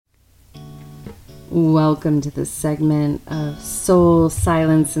Welcome to this segment of Soul,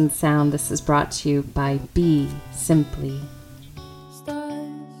 Silence, and Sound. This is brought to you by BeSimply. Stars,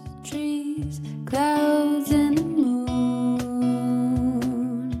 trees, clouds, and the moon.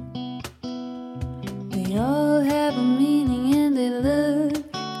 They all have a meaning and they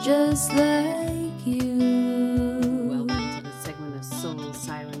look just like you. Welcome to the segment of Soul,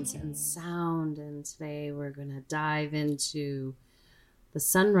 Silence, and Sound. And today we're going to dive into the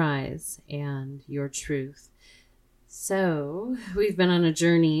sunrise and your truth. So we've been on a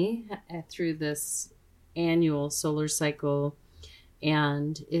journey through this annual solar cycle,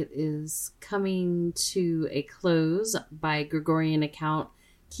 and it is coming to a close by Gregorian account,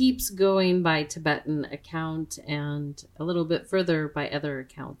 keeps going by Tibetan account, and a little bit further by other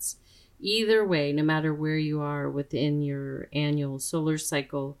accounts. Either way, no matter where you are within your annual solar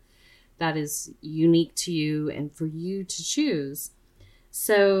cycle, that is unique to you and for you to choose.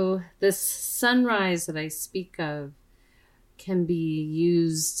 So this sunrise that I speak of can be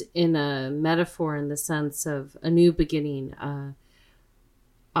used in a metaphor in the sense of a new beginning,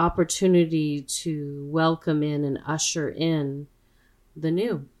 opportunity to welcome in and usher in the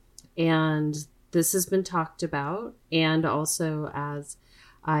new. And this has been talked about, and also as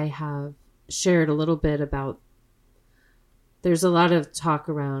I have shared a little bit about, there's a lot of talk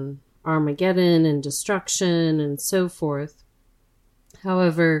around Armageddon and destruction and so forth.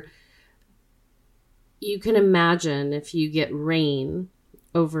 However, you can imagine if you get rain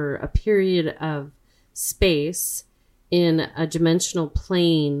over a period of space in a dimensional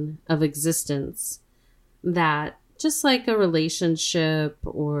plane of existence, that just like a relationship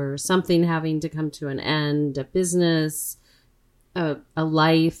or something having to come to an end, a business, a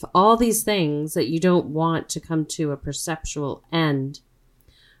life, all these things that you don't want to come to a perceptual end,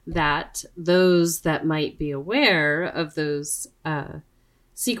 that those that might be aware of those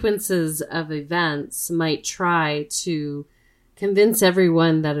sequences of events might try to convince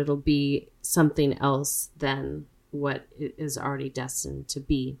everyone that it'll be something else than what it is already destined to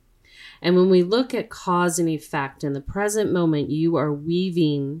be. And when we look at cause and effect, in the present moment, you are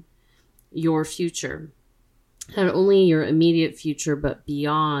weaving your future, not only your immediate future, but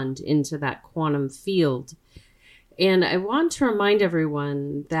beyond into that quantum field. And I want to remind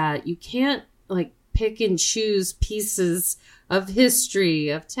everyone that you can't pick and choose pieces of history,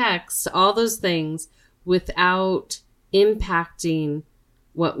 of text, all those things without impacting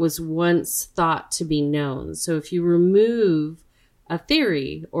what was once thought to be known. So if you remove a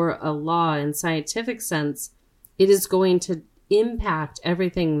theory or a law in scientific sense, it is going to impact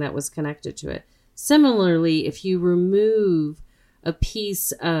everything that was connected to it. Similarly, if you remove a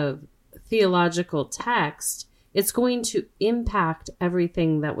piece of theological text, it's going to impact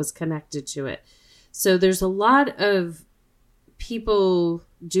everything that was connected to it. So there's a lot of people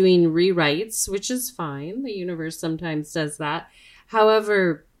doing rewrites, which is fine. The universe sometimes does that.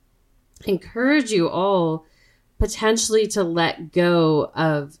 However, encourage you all potentially to let go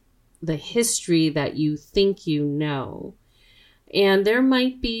of the history that you think you know. And there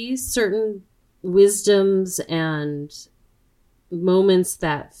might be certain wisdoms and moments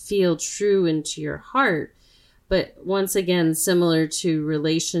that feel true into your heart. But once again, similar to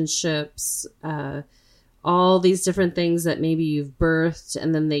relationships, all these different things that maybe you've birthed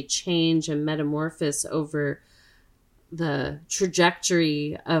and then they change and metamorphose over the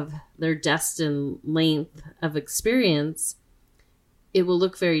trajectory of their destined length of experience, it will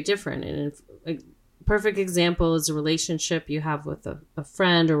look very different. And a perfect example is a relationship you have with a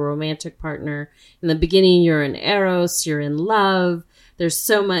friend or romantic partner. In the beginning, you're in eros, you're in love. There's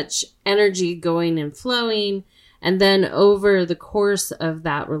so much energy going and flowing. And then over the course of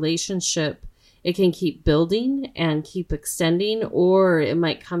that relationship, it can keep building and keep extending, or it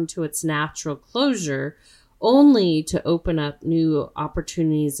might come to its natural closure only to open up new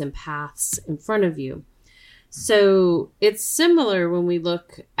opportunities and paths in front of you. So it's similar when we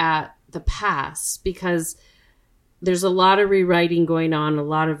look at the past, because there's a lot of rewriting going on, a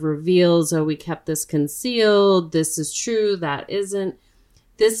lot of reveals. Oh, we kept this concealed. This is true. That isn't.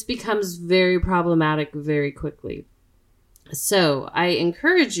 This becomes very problematic very quickly. So I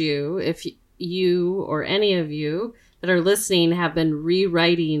encourage you, if you or any of you that are listening have been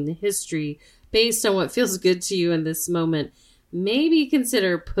rewriting history based on what feels good to you in this moment, maybe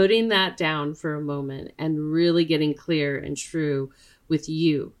consider putting that down for a moment and really getting clear and true with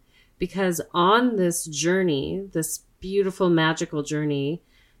you. Because on this journey, this beautiful, magical journey,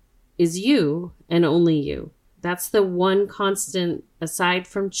 is you and only you. That's the one constant, aside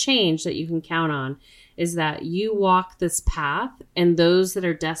from change, that you can count on, is that you walk this path, and those that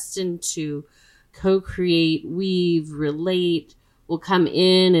are destined to co-create, weave, relate, will come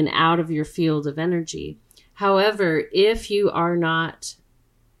in and out of your field of energy. However, if you are not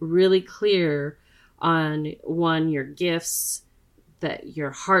really clear on your gifts, that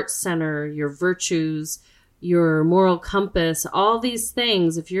your heart center, your virtues, your moral compass, all these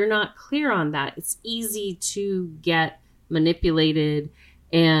things, if you're not clear on that, it's easy to get manipulated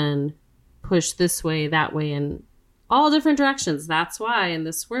and pushed this way, that way, in all different directions. That's why in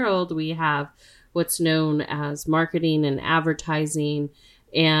this world we have what's known as marketing and advertising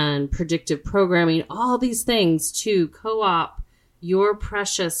and predictive programming, all these things to co-opt your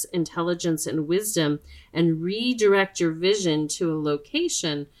precious intelligence and wisdom and redirect your vision to a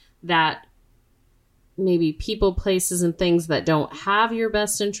location that maybe people, places, and things that don't have your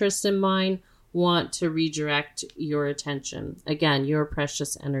best interest in mind want to redirect your attention. Again, your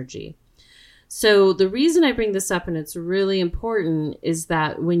precious energy. So the reason I bring this up, and it's really important, is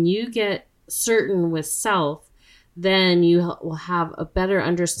that when you get certain with self, then you will have a better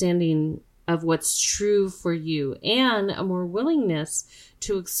understanding of what's true for you and a more willingness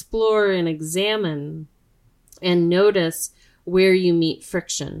to explore and examine and notice where you meet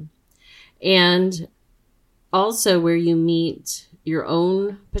friction, and also where you meet your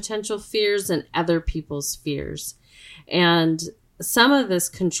own potential fears and other people's fears. And some of this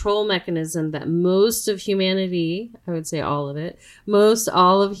control mechanism that most of humanity, I would say all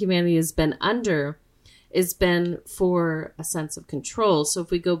of humanity has been under, has been for a sense of control. So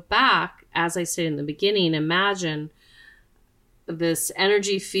if we go back, as I said in the beginning, imagine this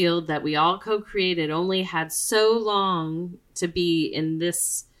energy field that we all co-created only had so long to be in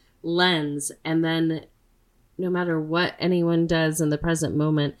this lens, and then no matter what anyone does in the present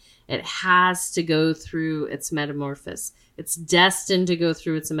moment, it has to go through its metamorphosis. It's destined to go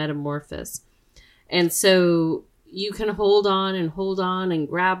through its metamorphosis. And so you can hold on and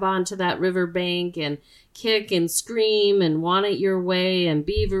grab onto that riverbank and kick and scream and want it your way and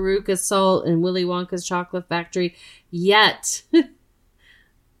be Veruca Salt and Willy Wonka's chocolate factory. Yet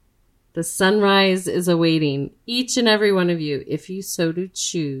the sunrise is awaiting each and every one of you, if you so to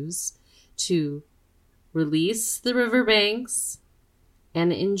choose, to release the riverbanks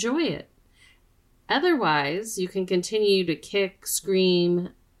and enjoy it. Otherwise, you can continue to kick, scream,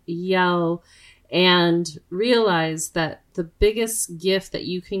 yell, and realize that the biggest gift that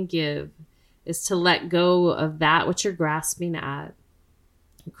you can give is to let go of that which you're grasping at.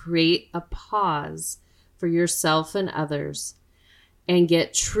 Create a pause for yourself and others and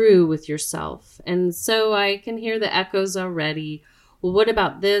get true with yourself. And so I can hear the echoes already. Well, what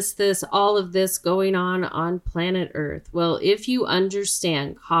about this, all of this going on planet Earth? Well, if you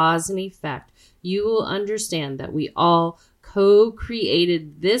understand cause and effect, you will understand that we all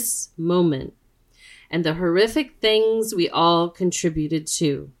co-created this moment and the horrific things we all contributed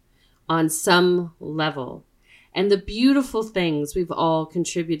to on some level, and the beautiful things we've all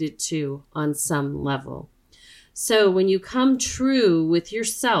contributed to on some level. So when you come true with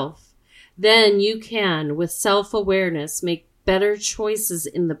yourself, then you can, with self-awareness, make better choices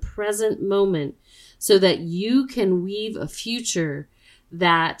in the present moment so that you can weave a future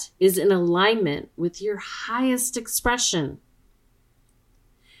that is in alignment with your highest expression.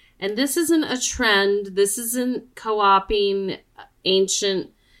 And this isn't a trend. This isn't co-opting ancient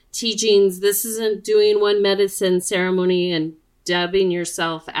teachings. This isn't doing one medicine ceremony and dubbing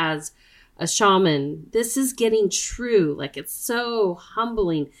yourself as a shaman. This is getting true. Like, it's so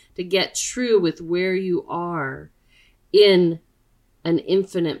humbling to get true with where you are in an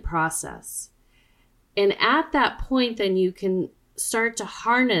infinite process. And at that point, then you can start to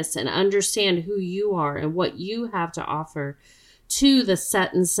harness and understand who you are and what you have to offer to the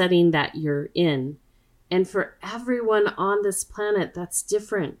set and setting that you're in. And for everyone on this planet, that's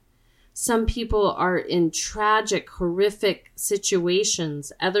different. Some people are in tragic, horrific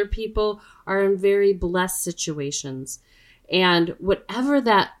situations. Other people are in very blessed situations. And whatever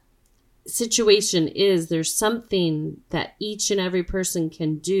that situation is, there's something that each and every person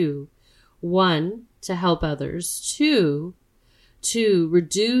can do. One, to help others. Two, to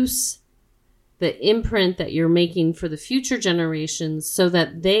reduce the imprint that you're making for the future generations so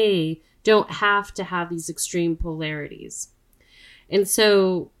that they don't have to have these extreme polarities. And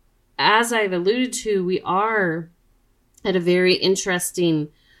so, as I've alluded to, we are at a very interesting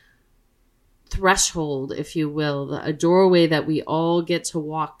threshold, if you will, a doorway that we all get to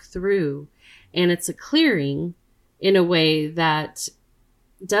walk through. And it's a clearing in a way that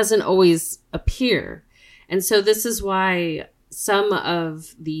doesn't always appear. And so this is why some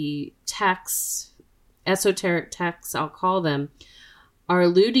of the texts, esoteric texts, I'll call them, are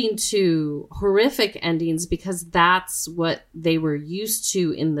alluding to horrific endings because that's what they were used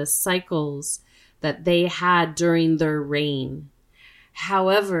to in the cycles that they had during their reign.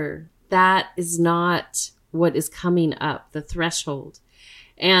 However, that is not what is coming up, the threshold.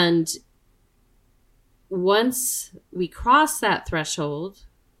 And once we cross that threshold,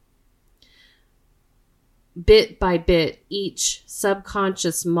 bit by bit, each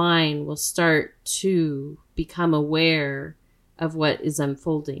subconscious mind will start to become aware of what is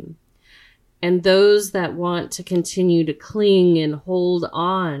unfolding. And those that want to continue to cling and hold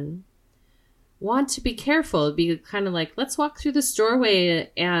on want to be careful. It'd be kind of like, let's walk through this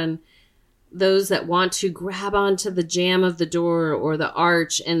doorway, and those that want to grab onto the jamb of the door or the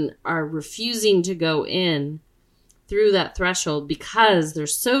arch and are refusing to go in through that threshold because they're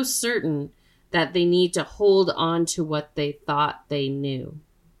so certain that they need to hold on to what they thought they knew.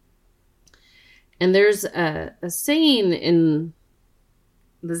 And there's a saying in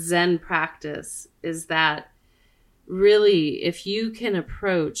the Zen practice is that really, if you can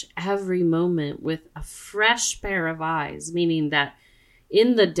approach every moment with a fresh pair of eyes, meaning that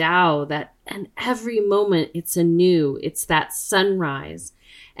in the Tao, that in every moment it's anew, it's that sunrise.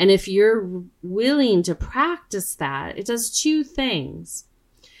 And if you're willing to practice that, it does two things.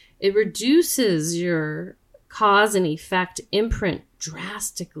 It reduces your cause and effect imprint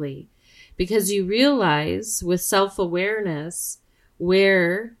drastically because you realize with self-awareness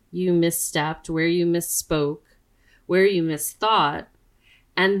where you misstepped, where you misspoke, where you misthought.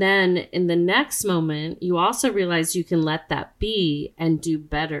 And then in the next moment, you also realize you can let that be and do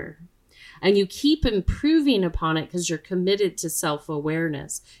better. And you keep improving upon it because you're committed to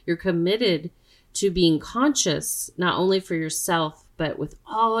self-awareness. You're committed to being conscious, not only for yourself, but with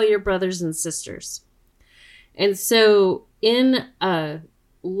all your brothers and sisters. And so in a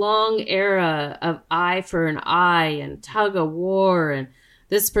long era of eye for an eye and tug of war and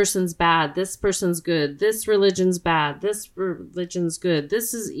this person's bad, this person's good, this religion's bad, this religion's good,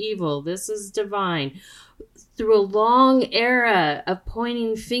 this is evil, this is divine, through a long era of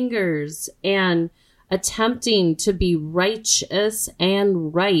pointing fingers and attempting to be righteous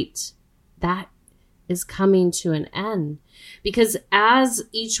and right, that is coming to an end. Because as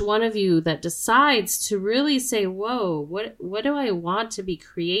each one of you that decides to really say, whoa, what do I want to be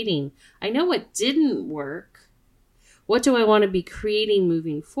creating? I know what didn't work. What do I want to be creating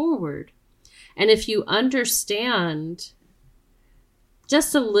moving forward? And if you understand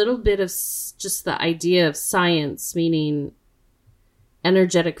just a little bit of just the idea of science, meaning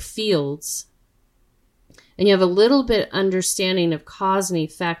energetic fields, and you have a little bit understanding of cause and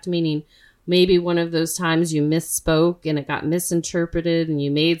effect, meaning maybe one of those times you misspoke and it got misinterpreted and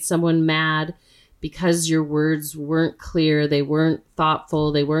you made someone mad because your words weren't clear, they weren't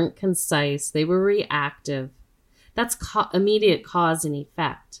thoughtful, they weren't concise, they were reactive. That's immediate cause and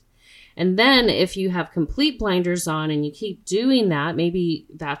effect. And then if you have complete blinders on and you keep doing that, maybe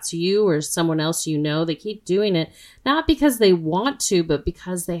that's you or someone else you know, they keep doing it, not because they want to, but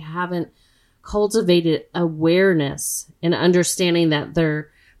because they haven't cultivated awareness and understanding that they're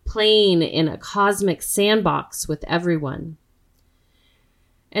playing in a cosmic sandbox with everyone.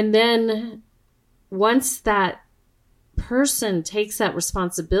 And then once that person takes that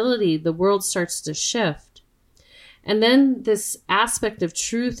responsibility, the world starts to shift. And then this aspect of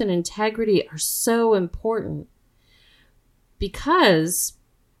truth and integrity are so important because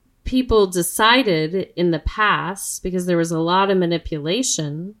people decided in the past, because there was a lot of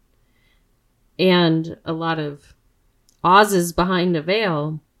manipulation and a lot of Oz's behind a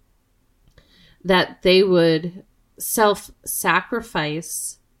veil, that they would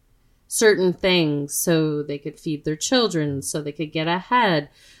self-sacrifice certain things so they could feed their children, so they could get ahead,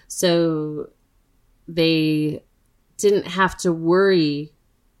 so they didn't have to worry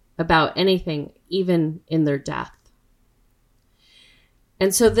about anything, even in their death.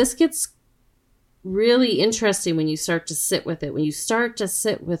 And so this gets really interesting when you start to sit with it, when you start to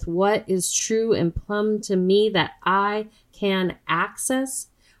sit with what is true and plumb to me that I can access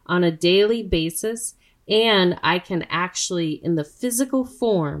on a daily basis, and I can actually, in the physical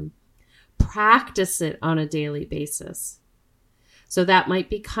form, practice it on a daily basis. So that might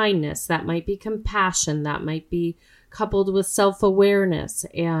be kindness, that might be compassion, that might be coupled with self-awareness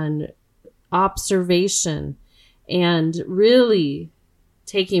and observation, and really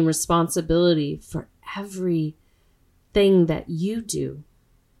taking responsibility for everything that you do.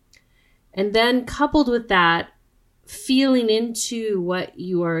 And then coupled with that, feeling into what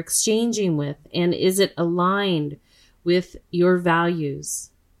you are exchanging with, and is it aligned with your values?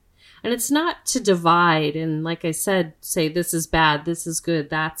 And it's not to divide and, like I said, say this is bad, this is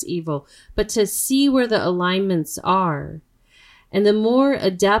good, that's evil, but to see where the alignments are. And the more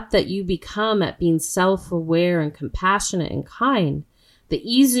adept that you become at being self-aware and compassionate and kind, the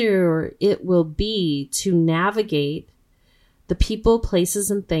easier it will be to navigate the people, places,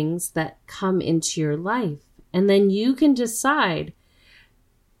 and things that come into your life. And then you can decide.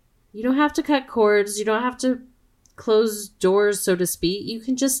 You don't have to cut cords. You don't have to close doors, so to speak. You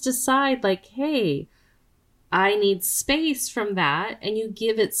can just decide like, hey, I need space from that. And you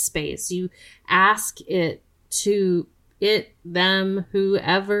give it space. You ask it to them,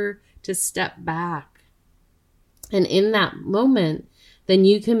 whoever, to step back. And in that moment, then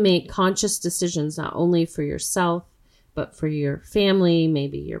you can make conscious decisions, not only for yourself, but for your family,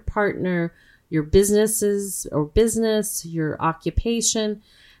 maybe your partner, your business, your occupation.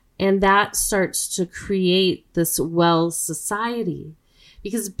 And that starts to create this well society.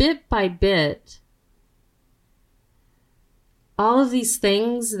 Because bit by bit, all of these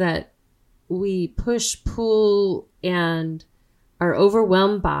things that we push, pull, and are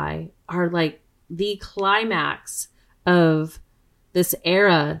overwhelmed by are like the climax of this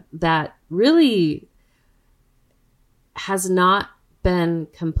era that really has not been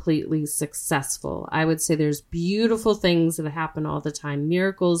completely successful. I would say there's beautiful things that happen all the time,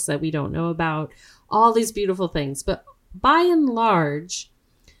 miracles that we don't know about, all these beautiful things. But by and large,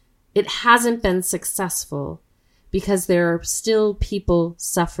 it hasn't been successful because there are still people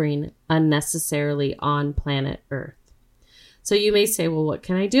suffering unnecessarily on planet Earth. So you may say, well, what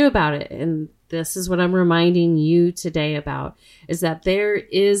can I do about it? And this is what I'm reminding you today about, is that there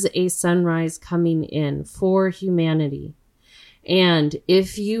is a sunrise coming in for humanity. And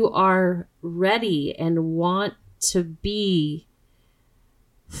if you are ready and want to be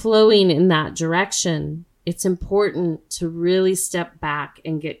flowing in that direction, it's important to really step back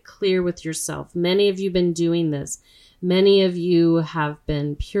and get clear with yourself. Many of you have been doing this. Many of you have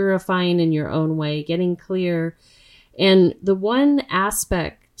been purifying in your own way, getting clear. And the one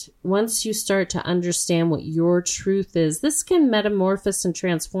aspect, once you start to understand what your truth is, this can metamorphose and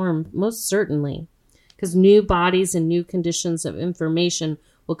transform, most certainly, because new bodies and new conditions of information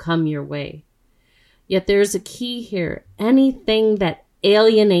will come your way. Yet there's a key here. Anything that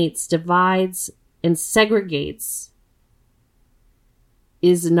alienates, divides, and segregates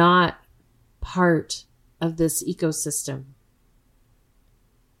is not part of this ecosystem.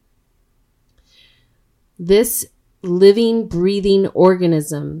 This living, breathing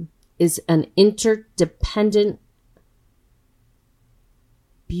organism is an interdependent,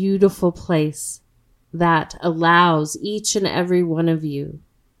 beautiful place that allows each and every one of you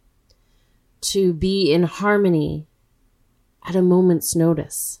to be in harmony at a moment's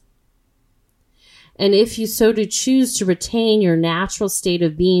notice. And if you so to choose to retain your natural state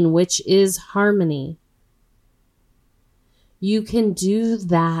of being, which is harmony, you can do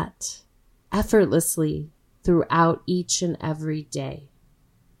that effortlessly throughout each and every day.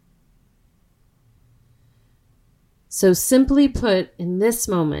 So simply put, in this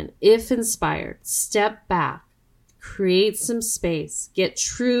moment, if inspired, step back, create some space, get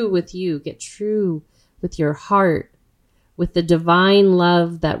true with you, get true with your heart, with the divine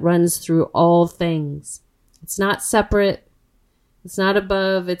love that runs through all things. It's not separate. It's not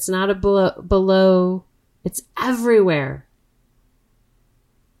above. It's not below. It's everywhere.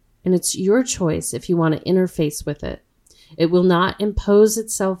 And it's your choice if you want to interface with it. It will not impose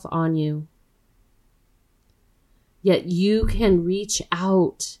itself on you. Yet you can reach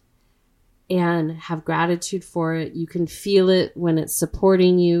out and have gratitude for it. You can feel it when it's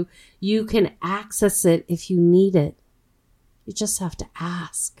supporting you. You can access it if you need it. You just have to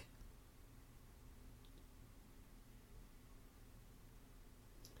ask.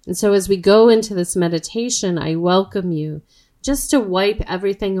 And so as we go into this meditation, I welcome you just to wipe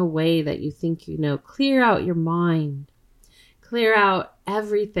everything away that you think you know. Clear out your mind. Clear out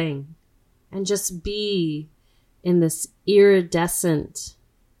everything. And just be in this iridescent,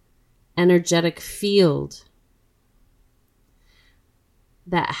 energetic field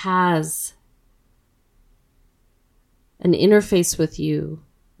that has an interface with you,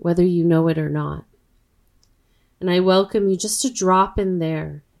 whether you know it or not. And I welcome you just to drop in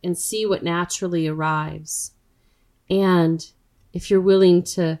there and see what naturally arrives. And if you're willing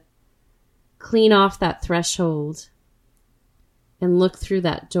to clean off that threshold and look through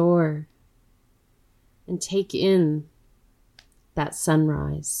that door and take in that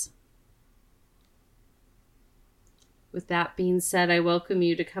sunrise. With that being said, I welcome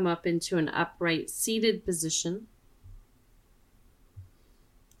you to come up into an upright seated position.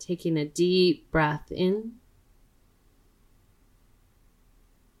 Taking a deep breath in.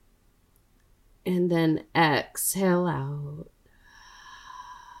 And then exhale out.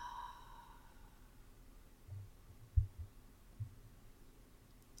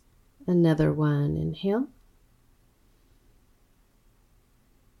 Another one. Inhale.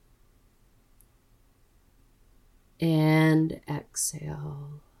 And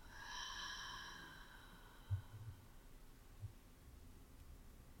exhale.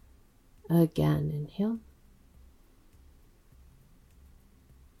 Again, inhale.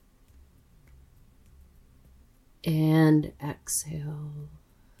 And exhale.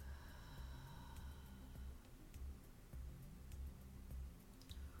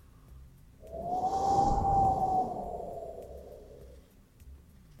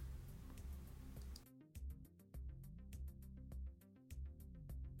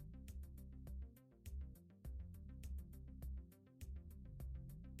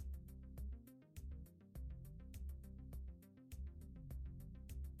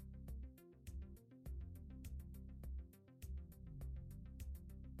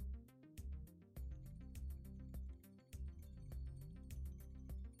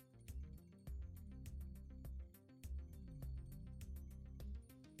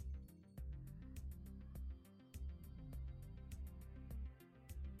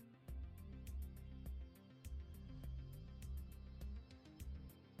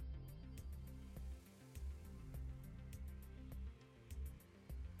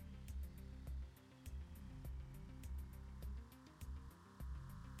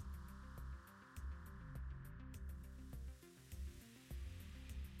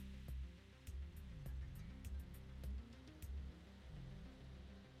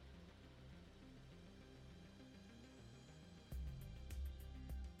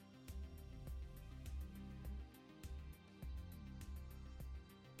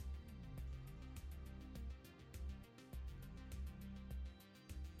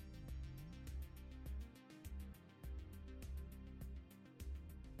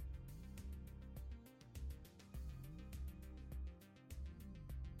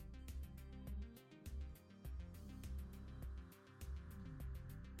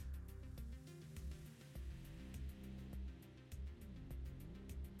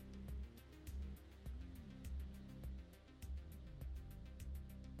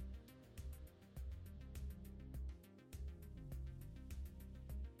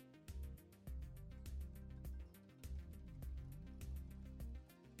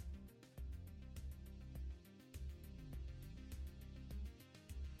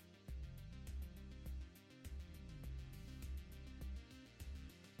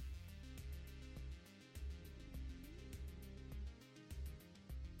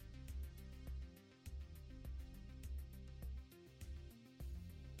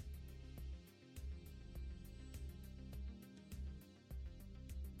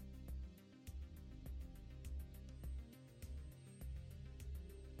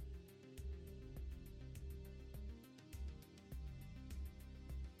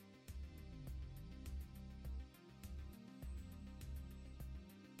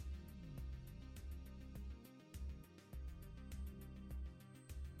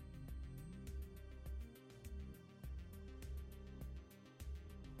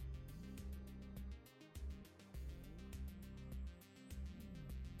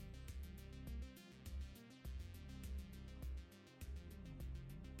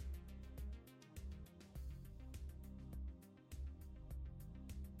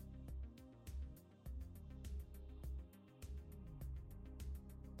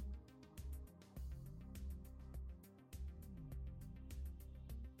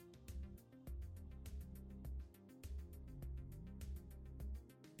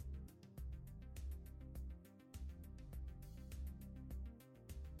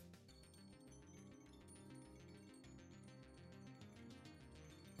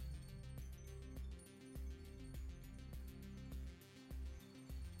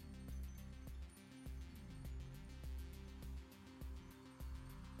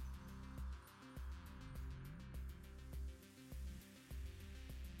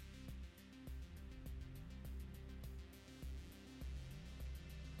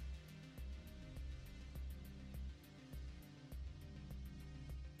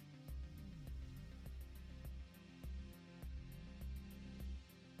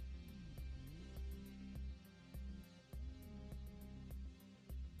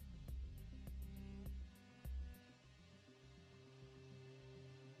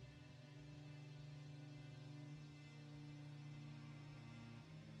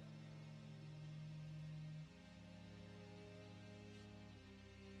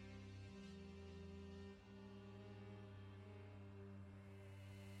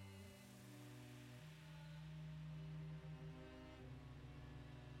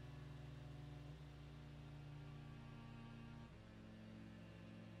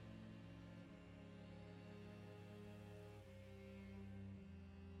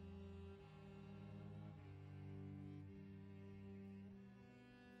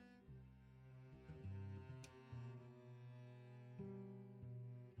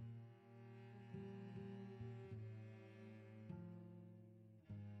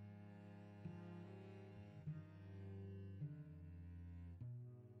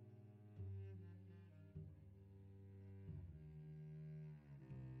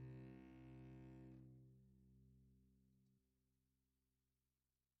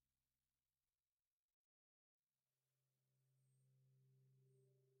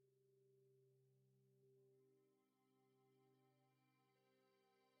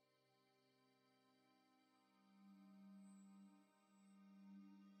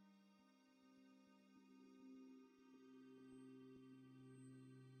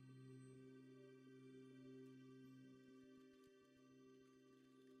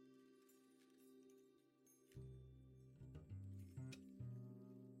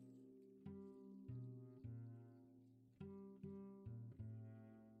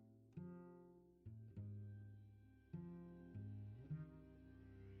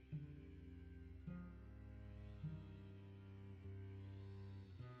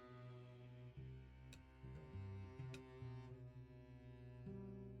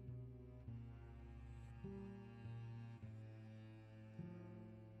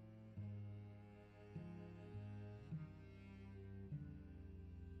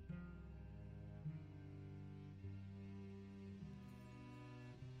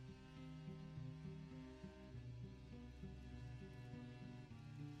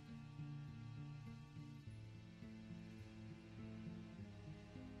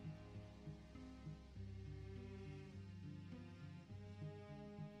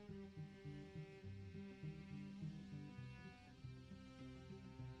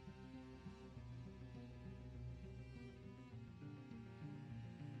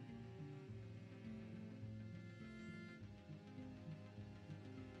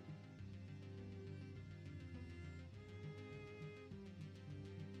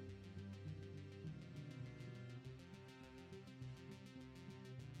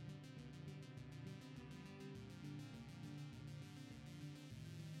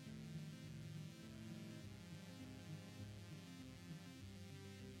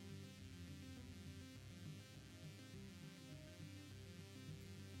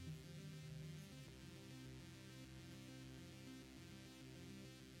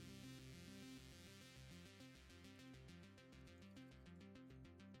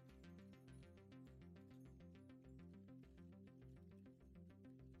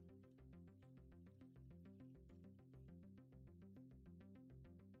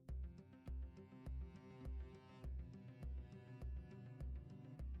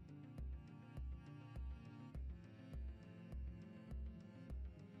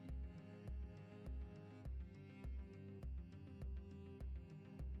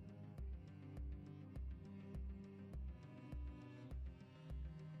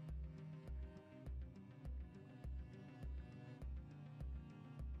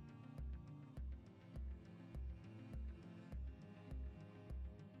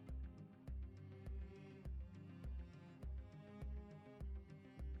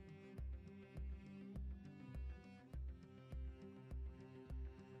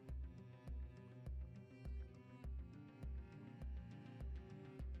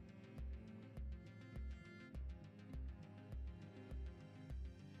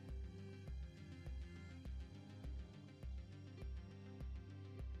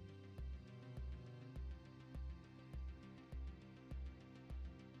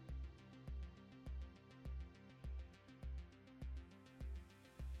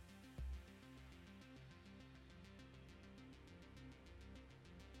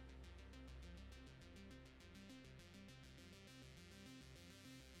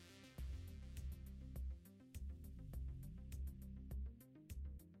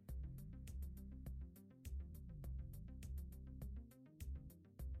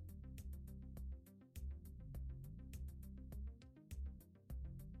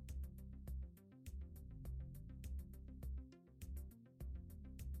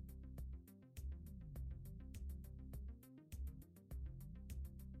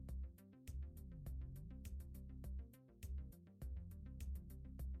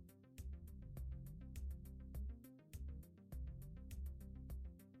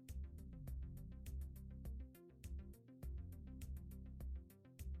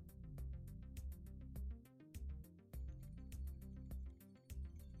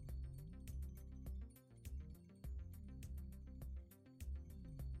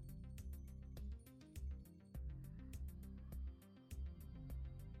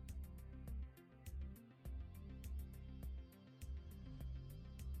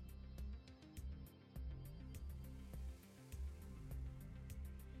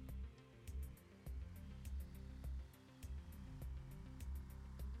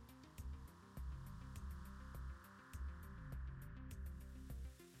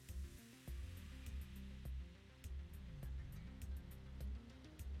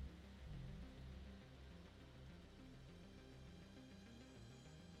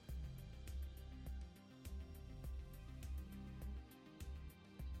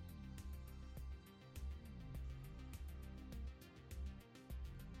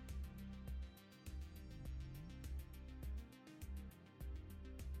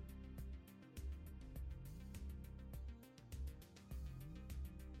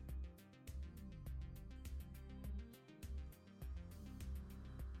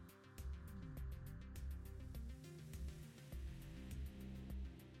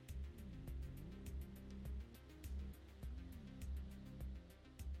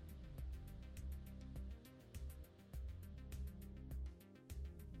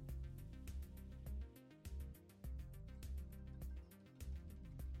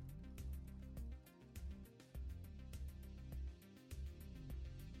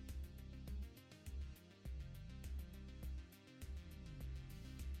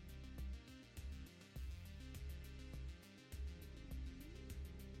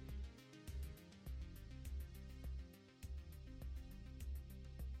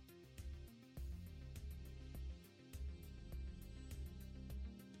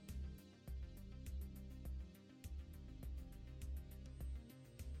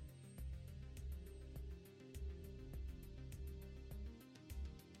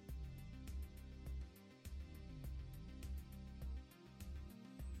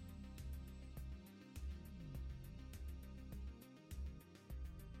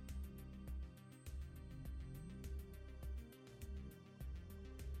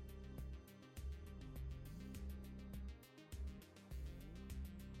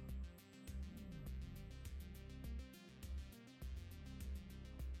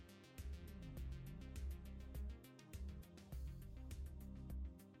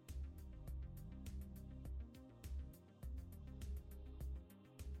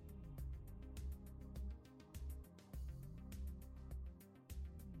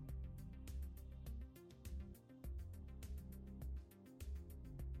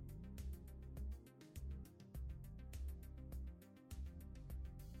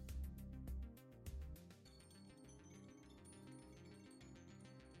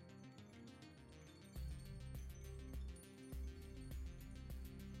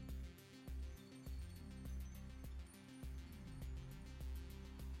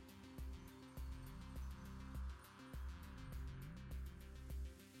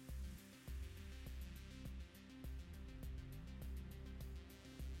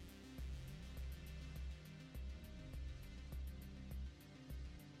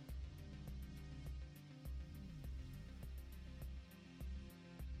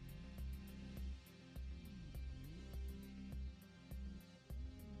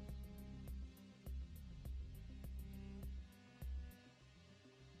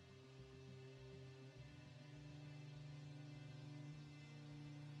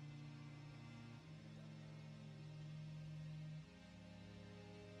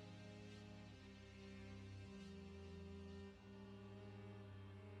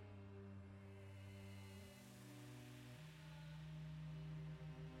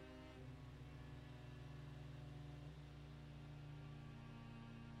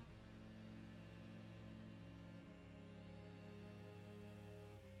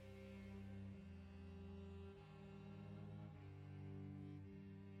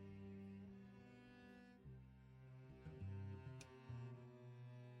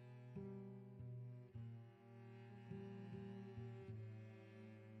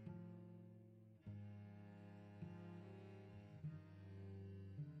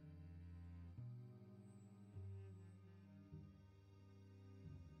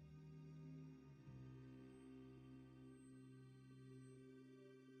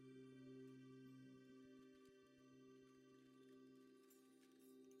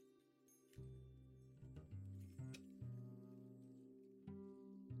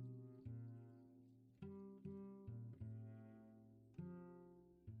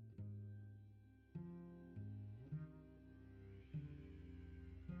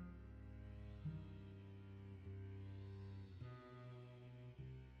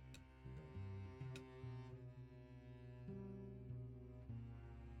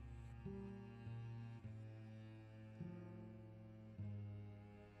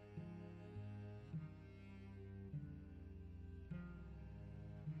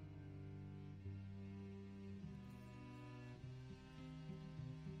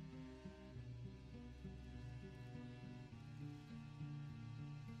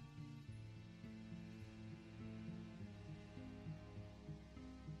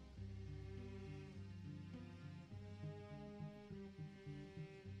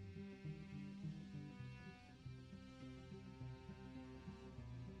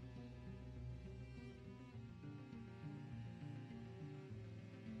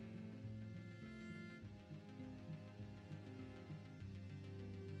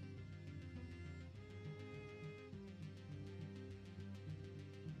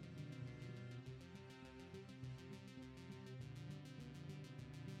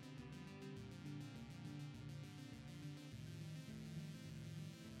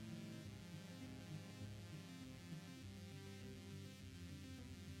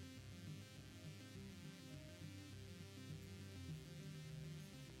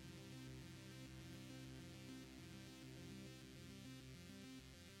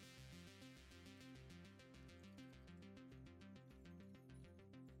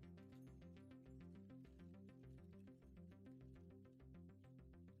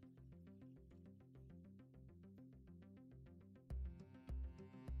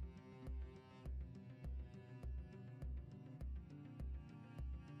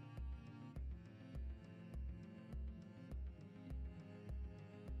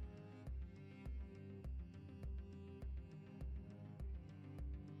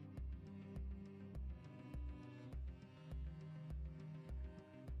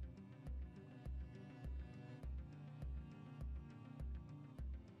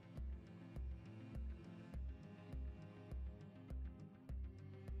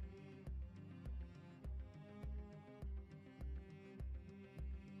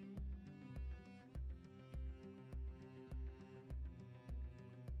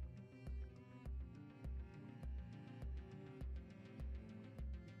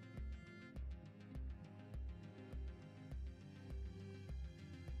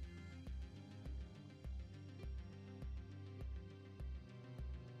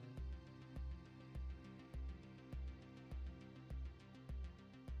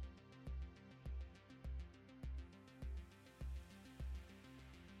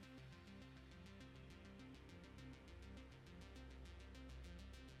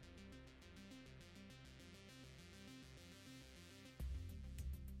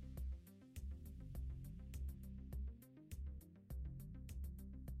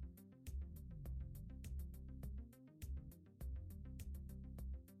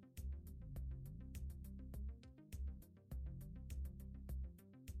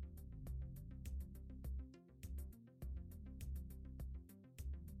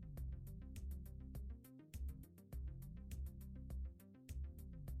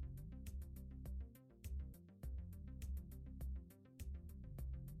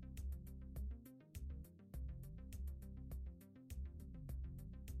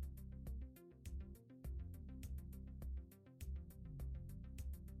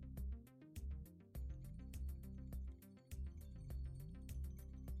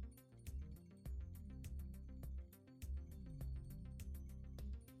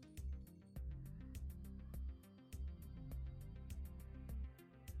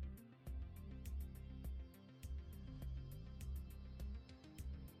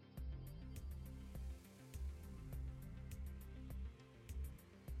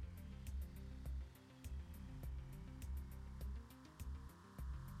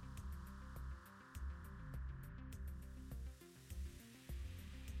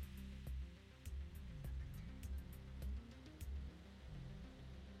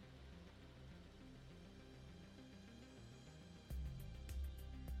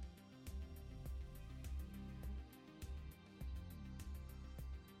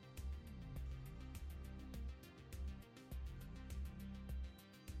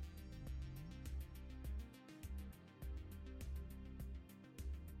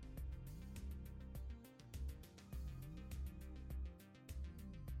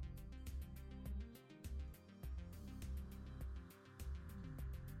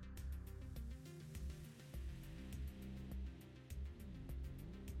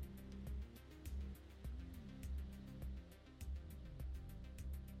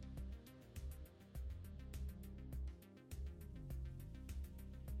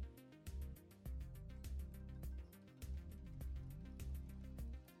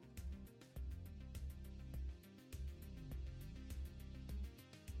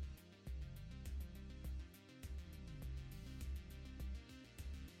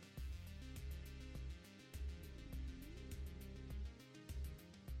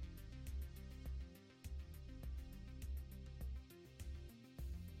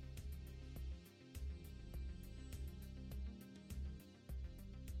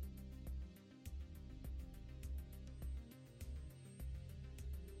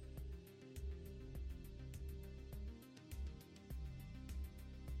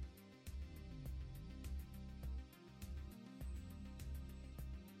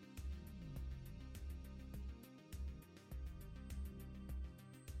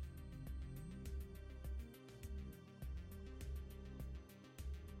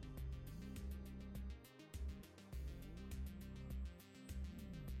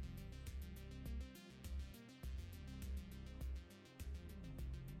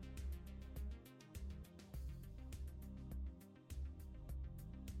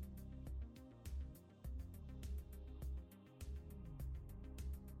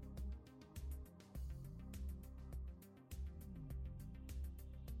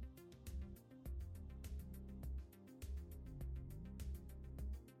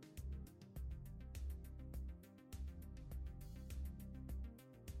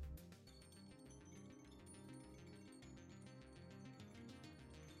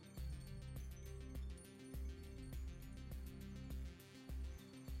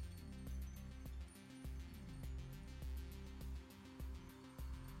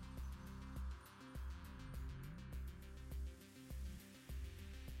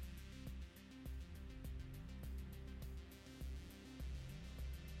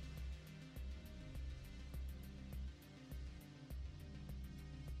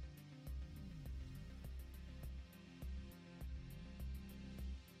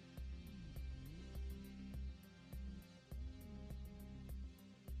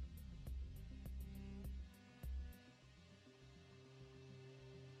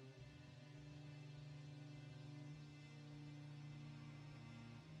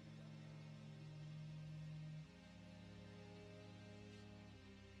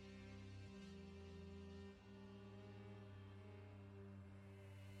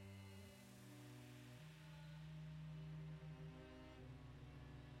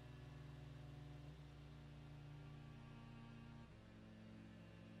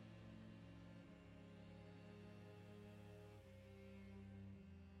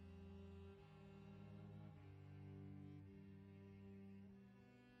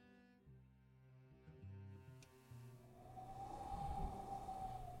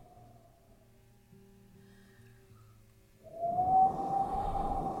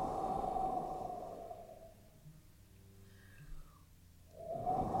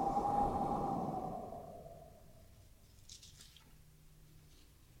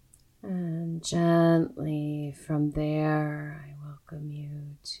 And gently from there, I welcome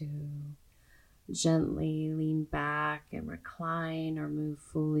you to gently lean back and recline or move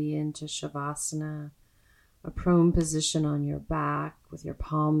fully into Shavasana, a prone position on your back with your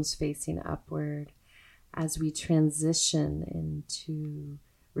palms facing upward as we transition into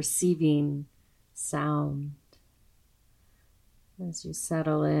receiving sound. As you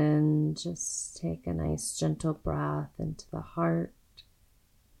settle in, just take a nice gentle breath into the heart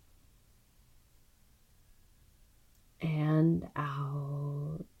and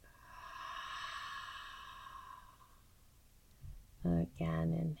out.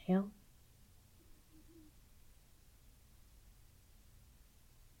 Again, inhale.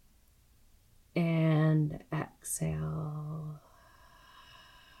 And exhale.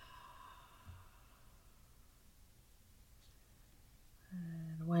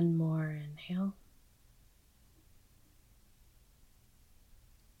 And one more inhale.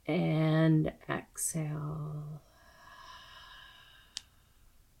 And exhale.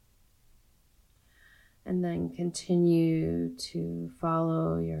 And then continue to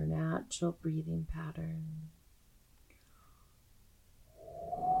follow your natural breathing pattern.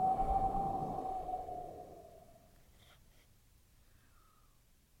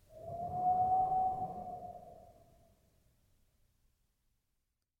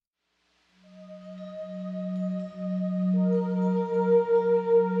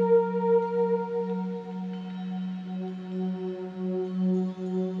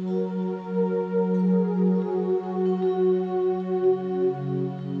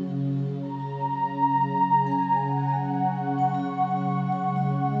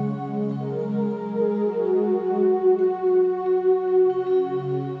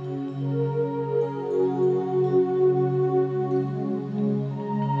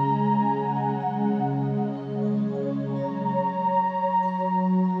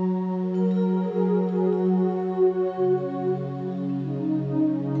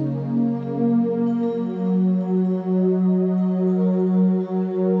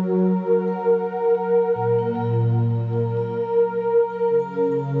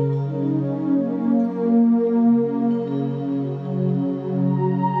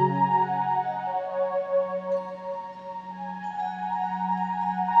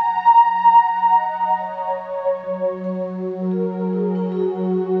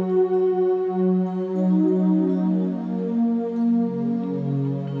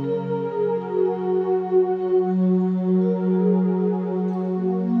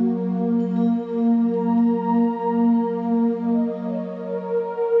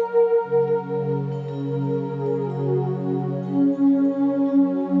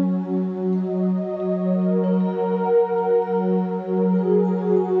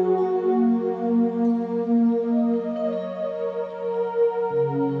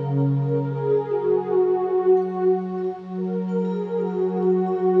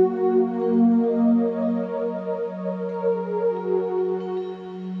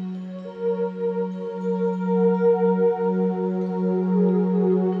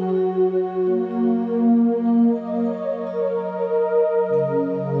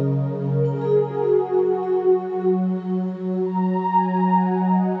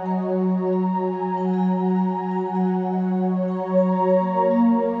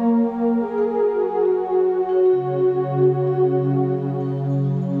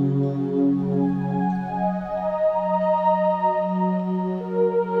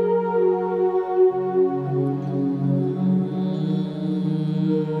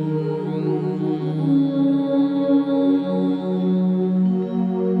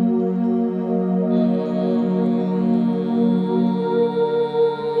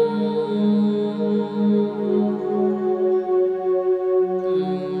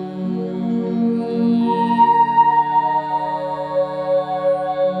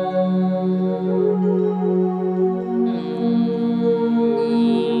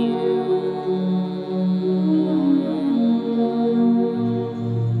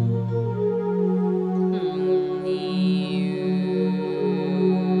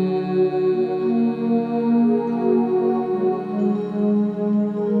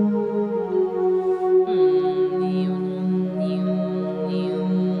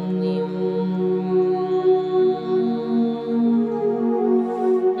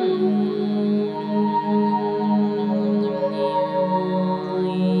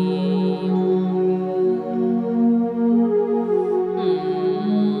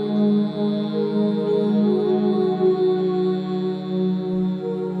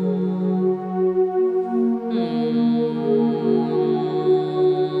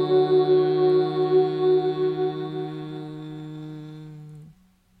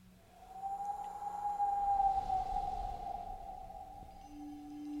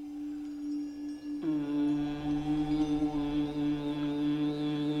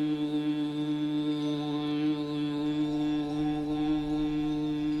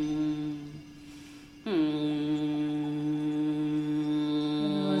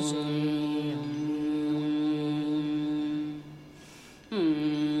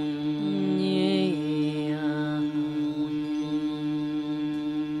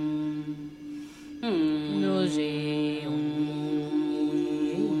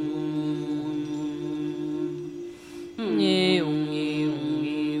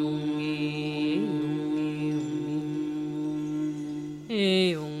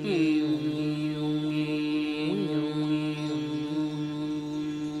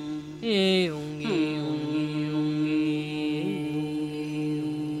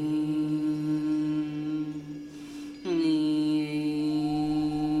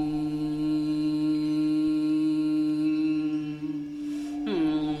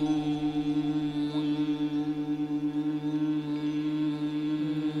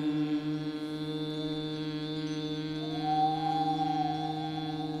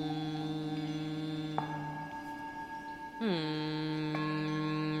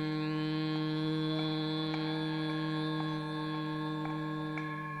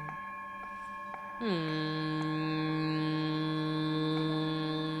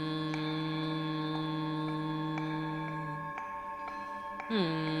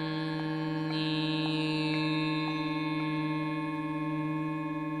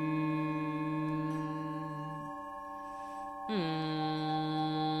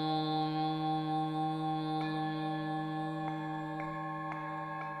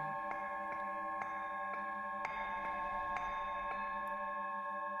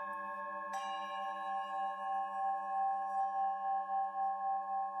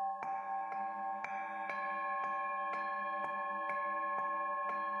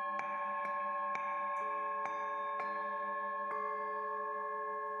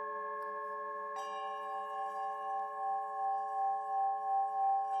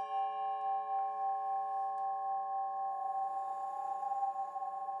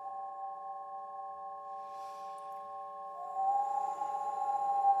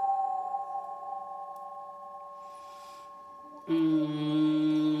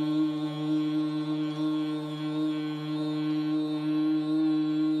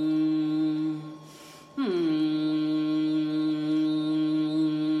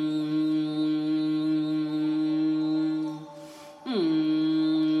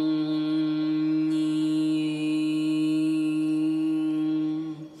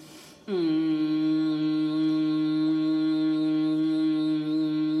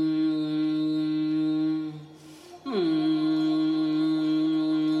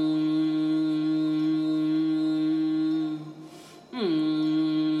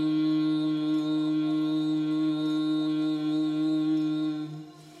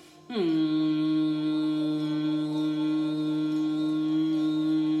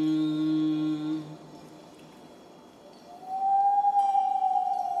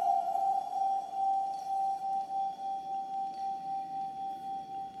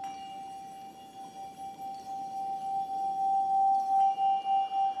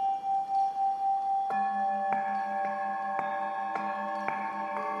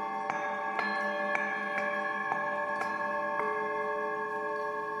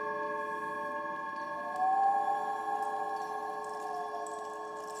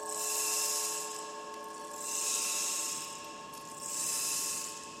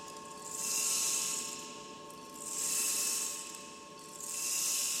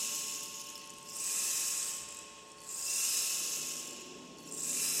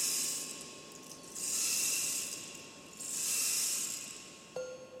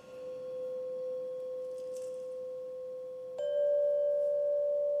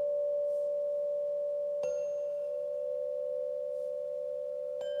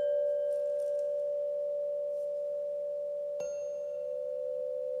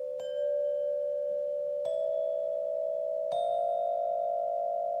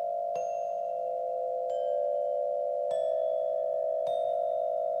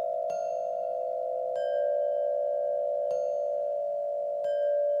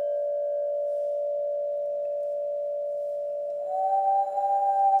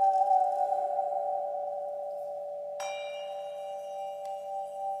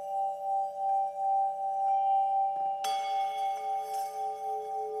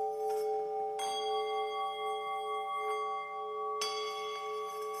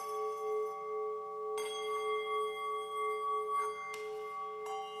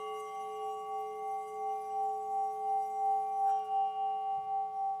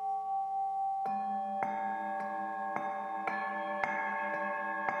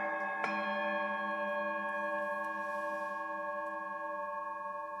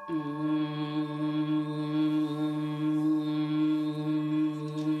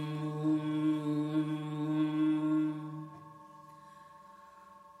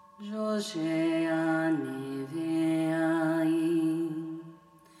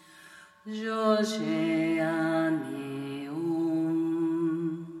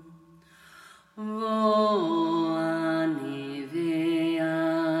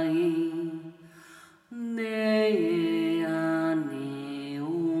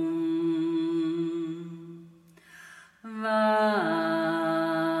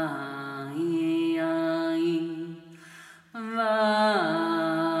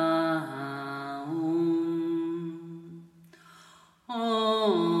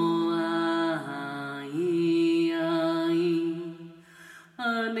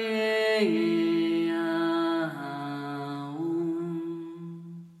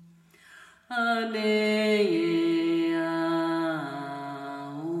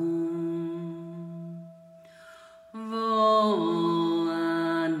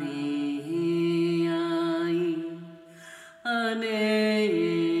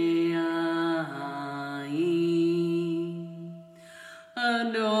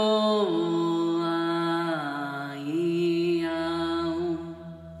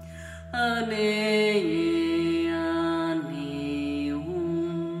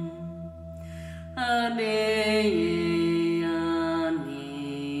 Ane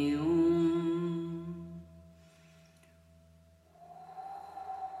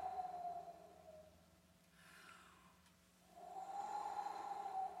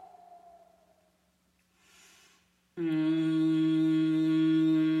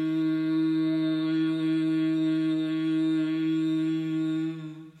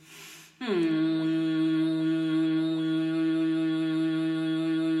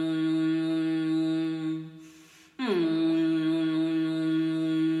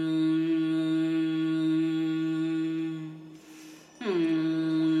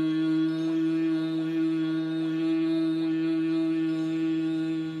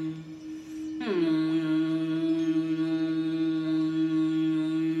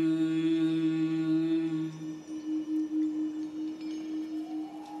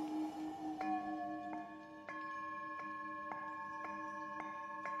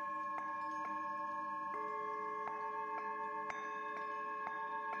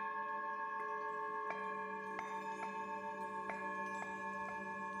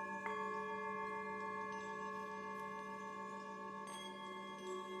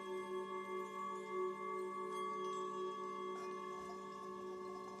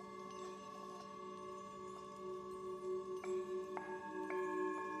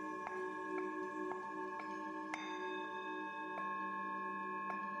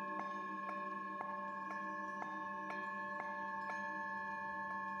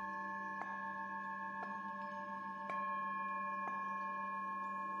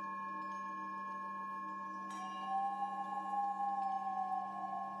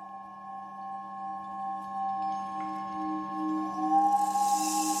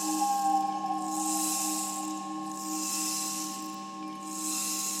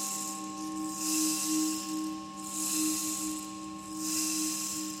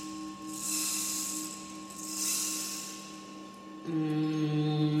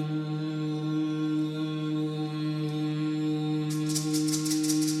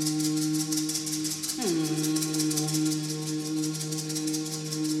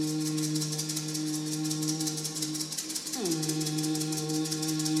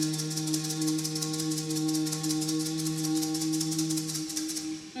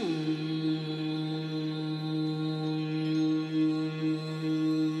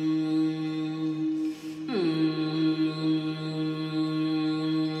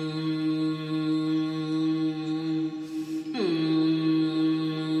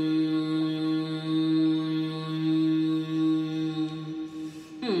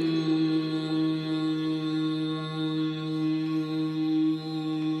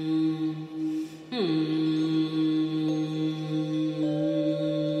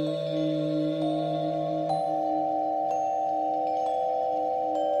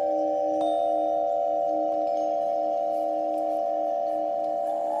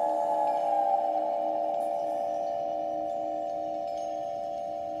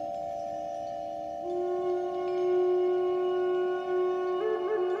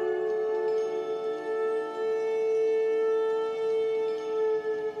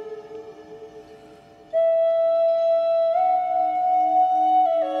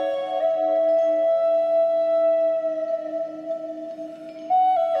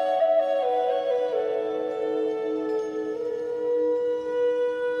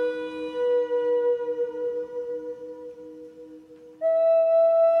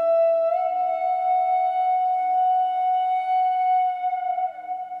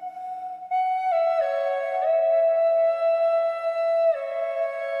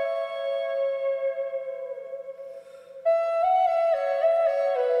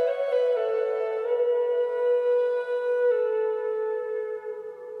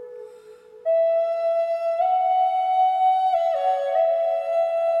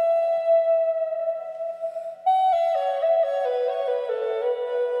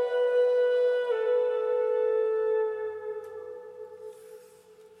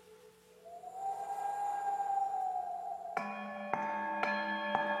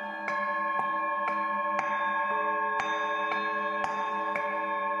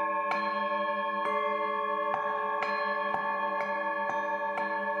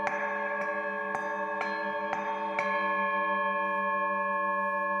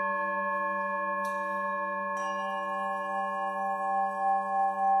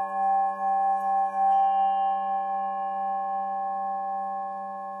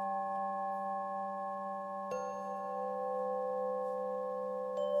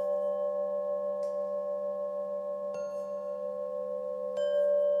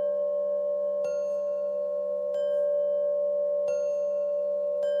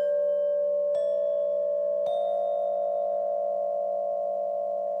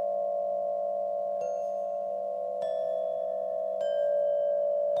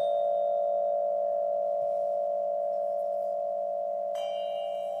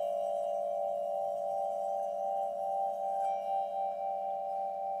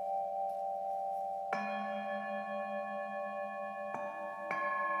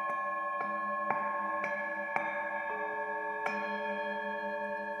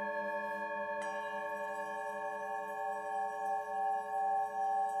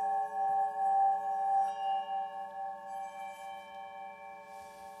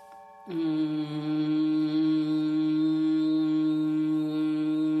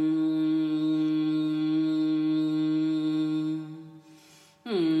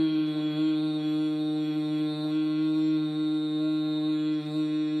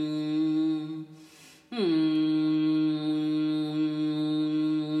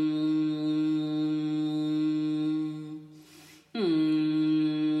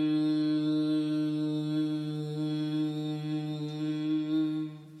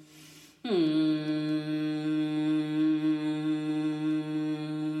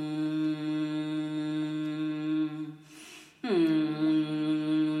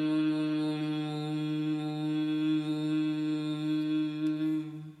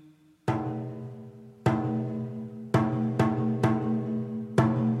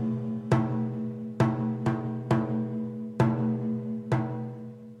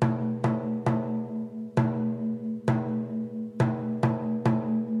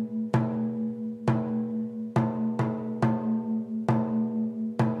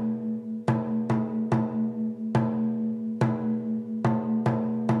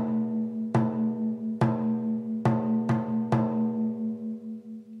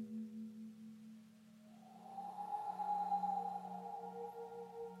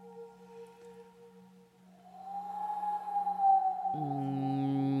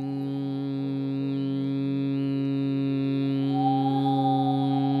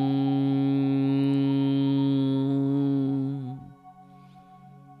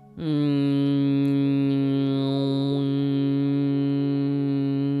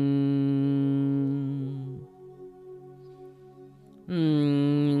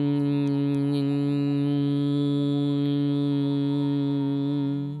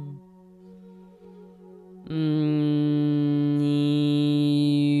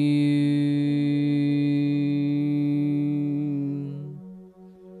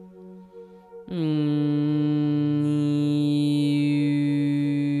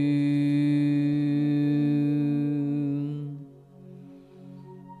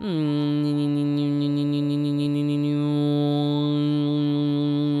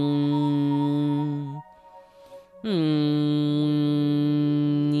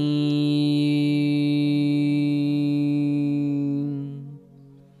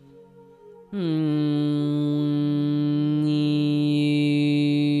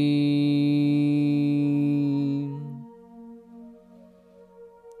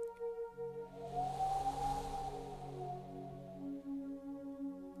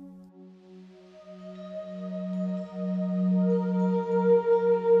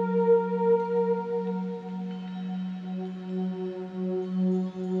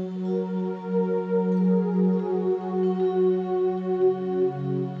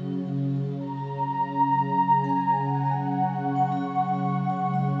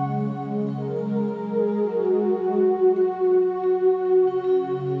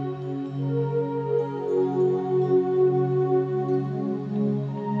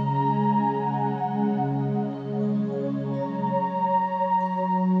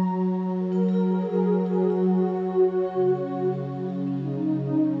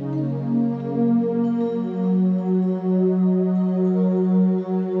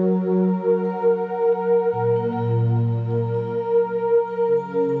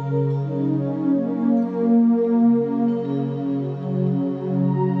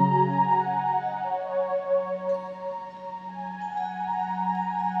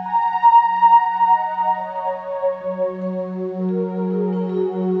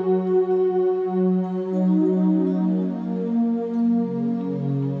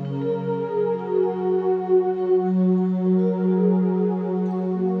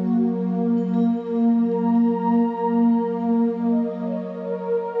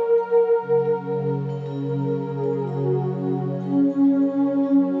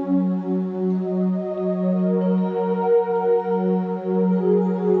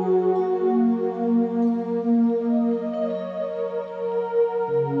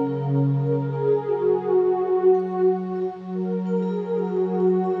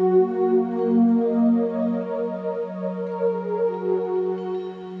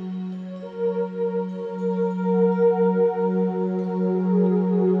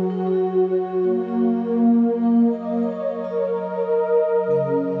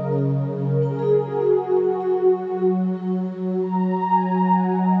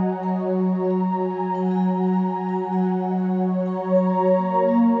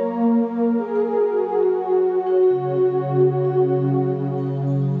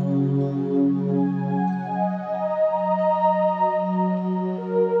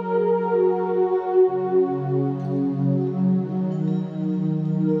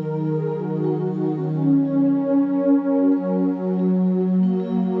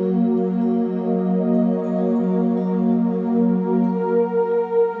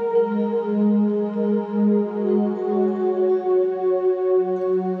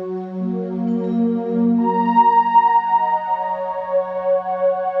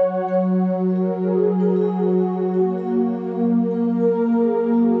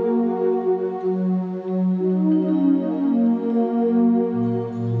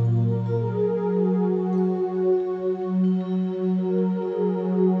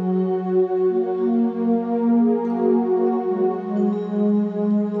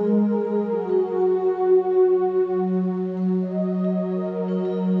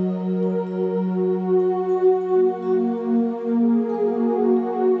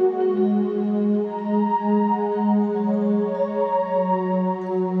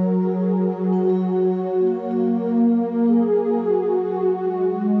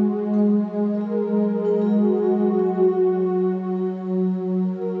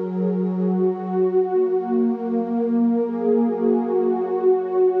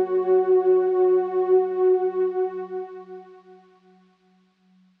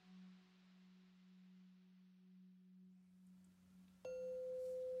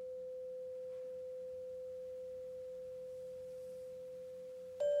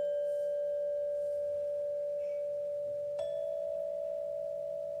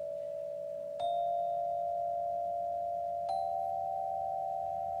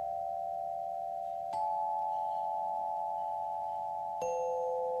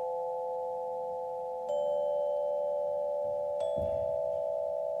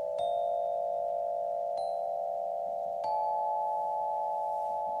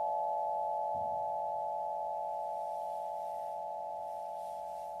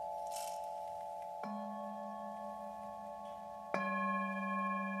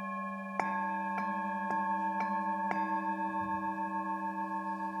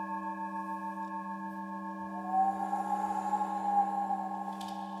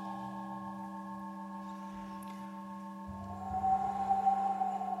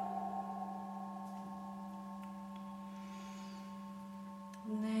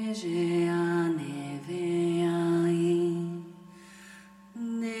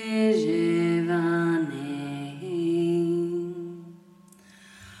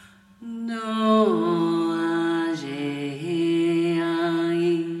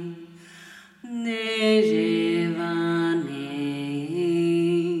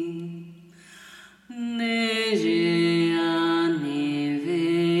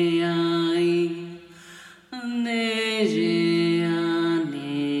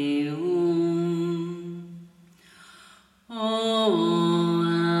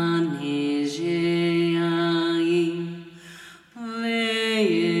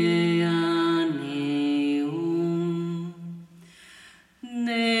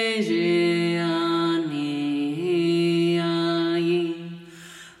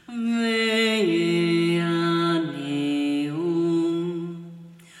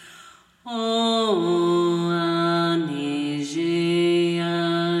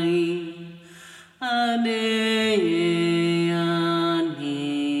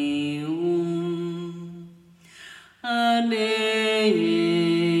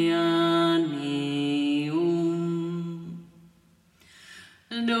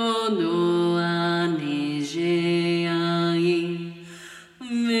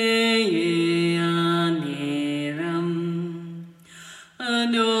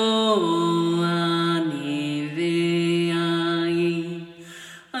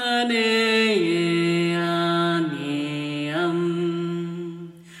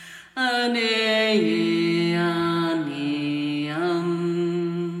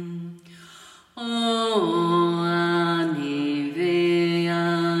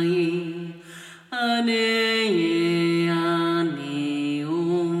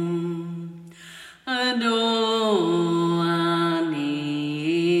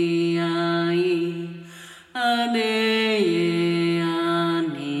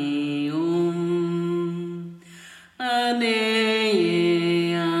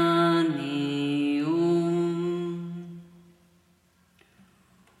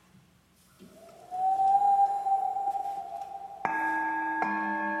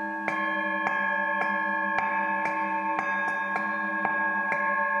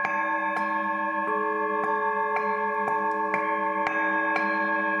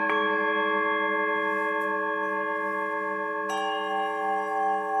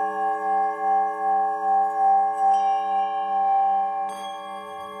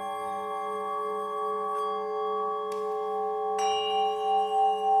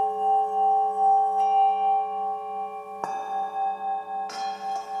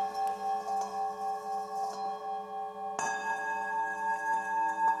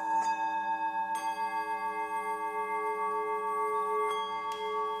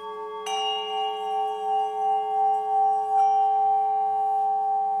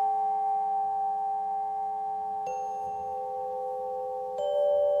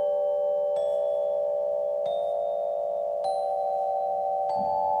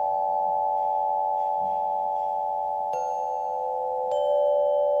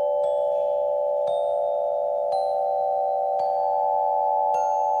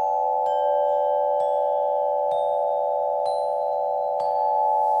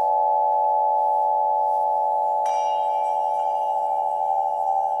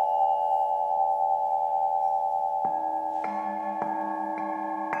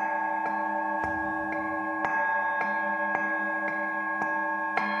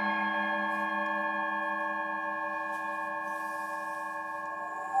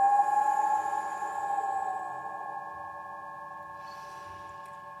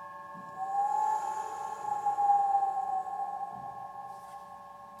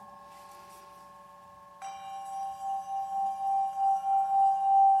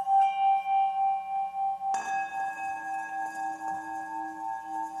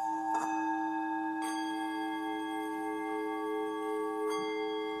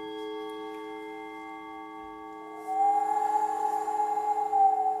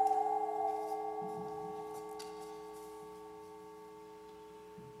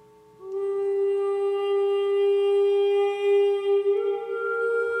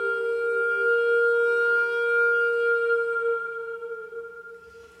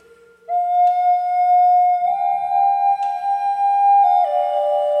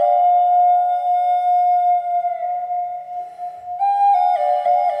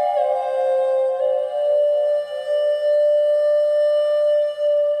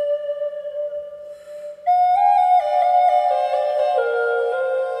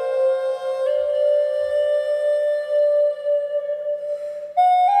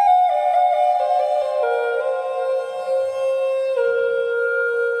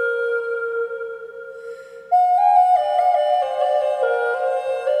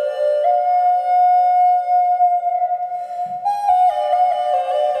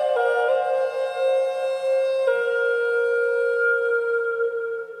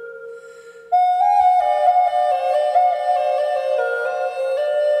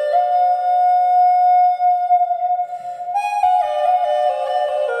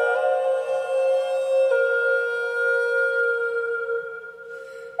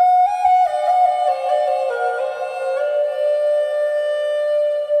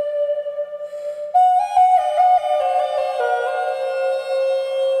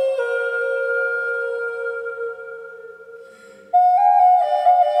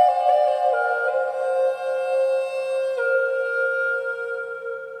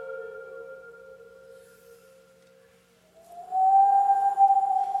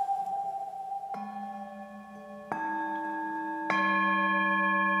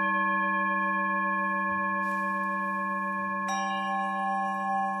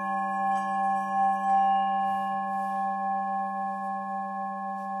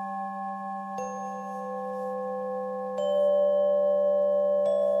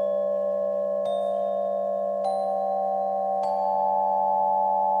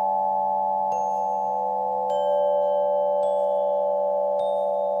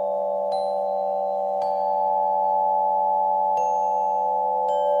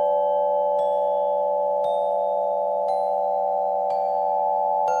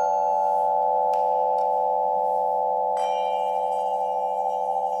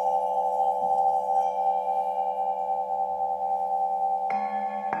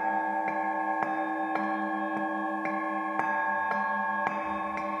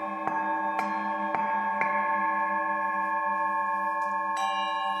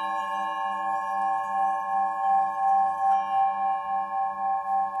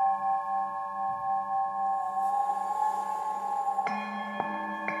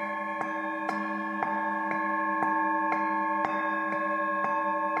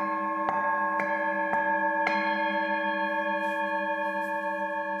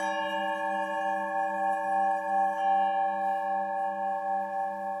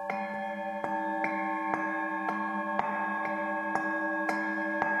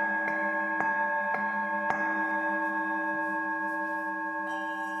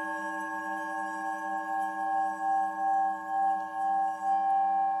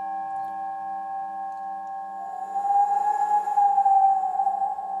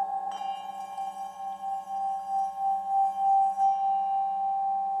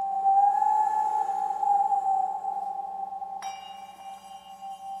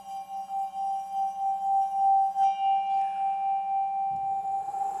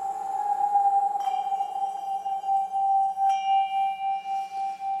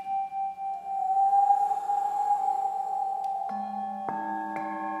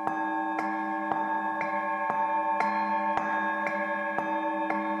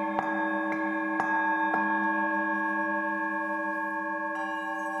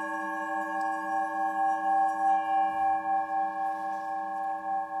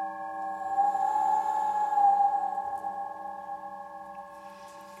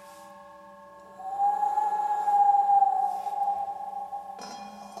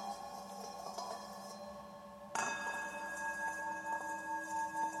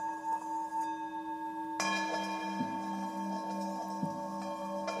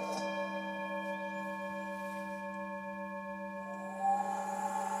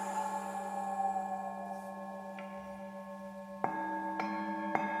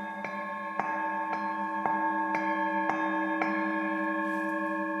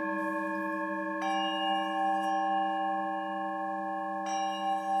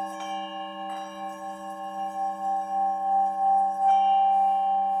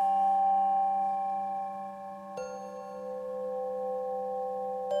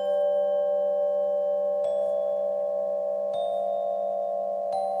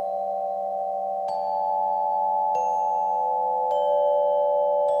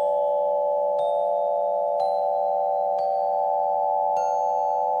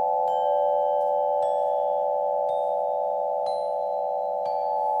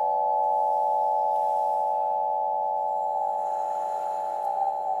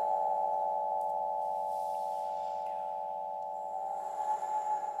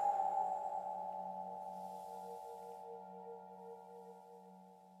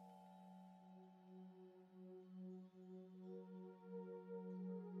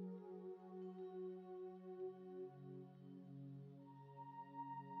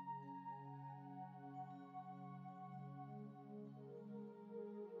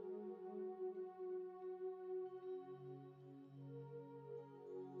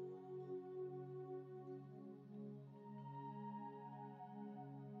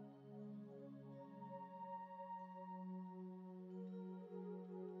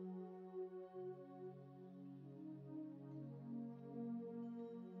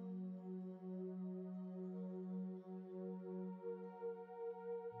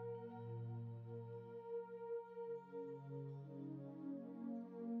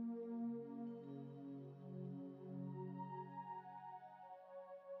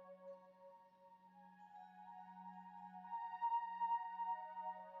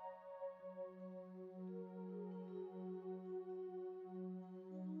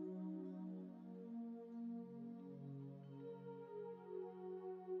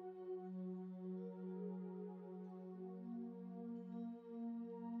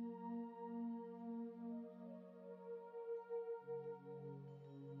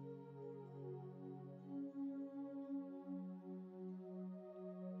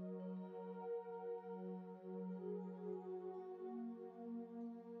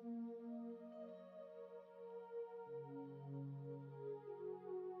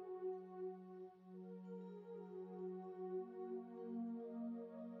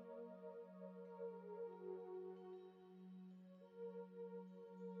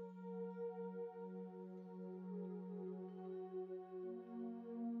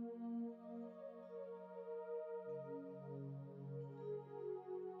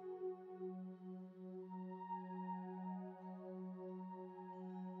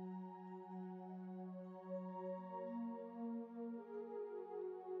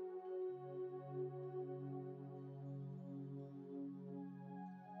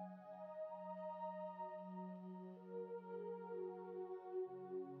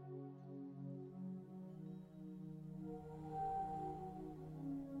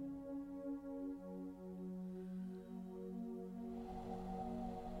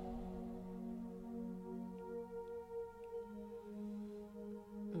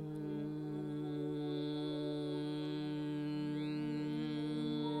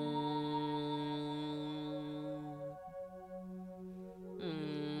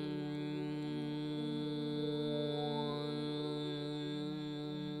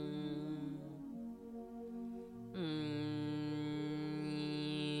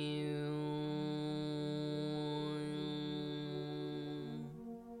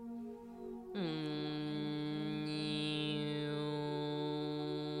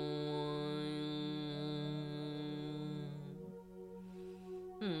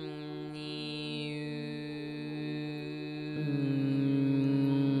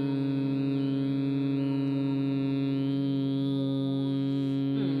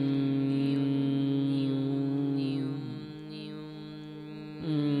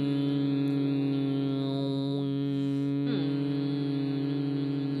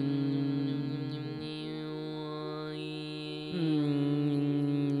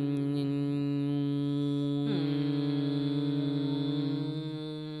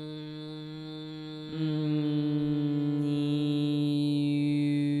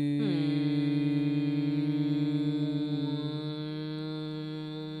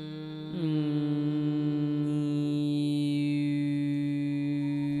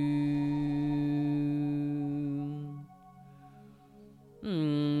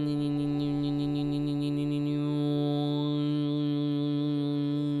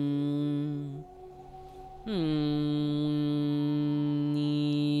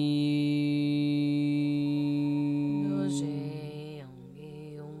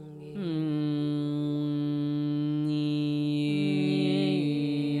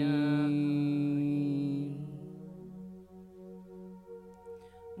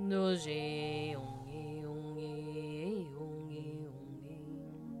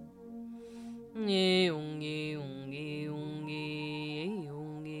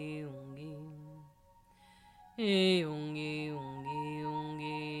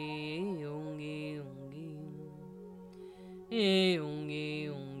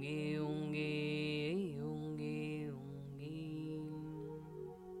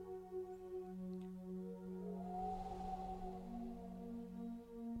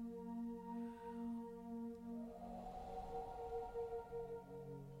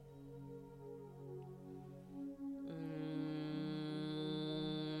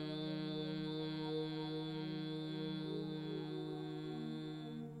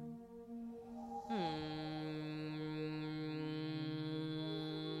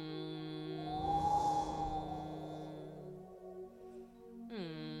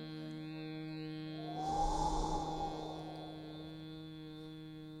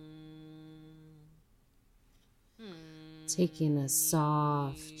Taking a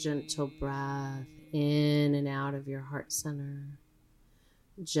soft, gentle breath in and out of your heart center.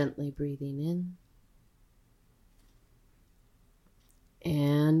 Gently breathing in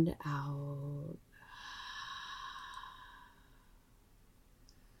and out.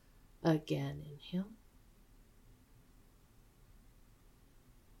 Again, inhale.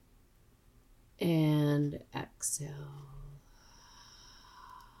 And exhale.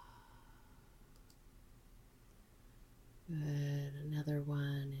 Good. Another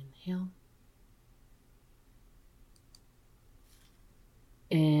one. Inhale.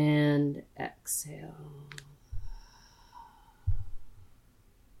 And exhale.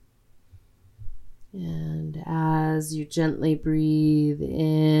 And as you gently breathe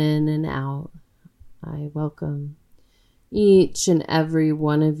in and out, I welcome each and every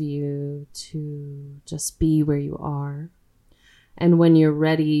one of you to just be where you are. And when you're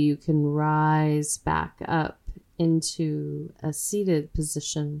ready, you can rise back up into a seated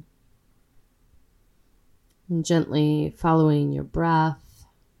position. And gently following your breath.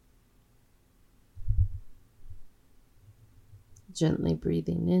 Gently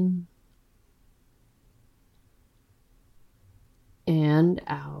breathing in. And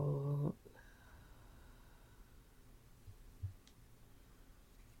out.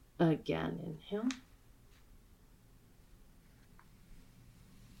 Again, inhale.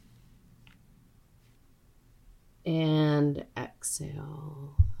 And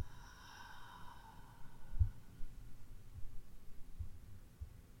exhale.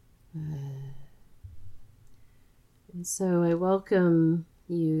 And so I welcome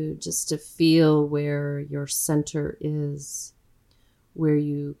you just to feel where your center is, where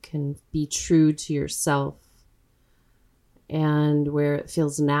you can be true to yourself, and where it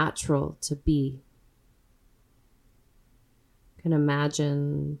feels natural to be. You can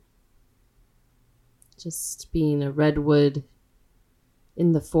imagine just being a redwood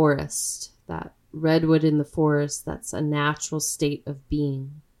in the forest, that redwood in the forest, that's a natural state of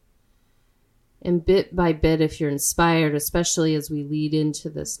being. And bit by bit, if you're inspired, especially as we lead into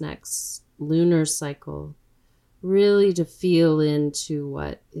this next lunar cycle, really to feel into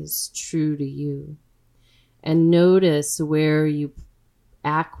what is true to you. And notice where you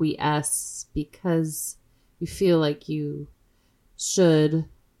acquiesce because you feel like you should,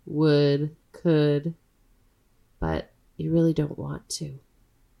 would, could, but you really don't want to.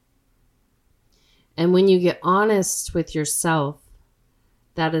 And when you get honest with yourself,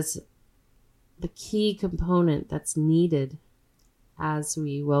 that is the key component that's needed as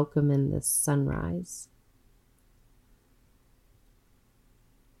we welcome in this sunrise.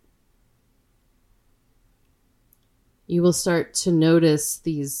 You will start to notice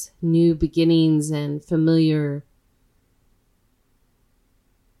these new beginnings and familiar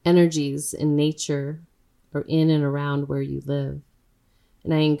energies in nature or in and around where you live.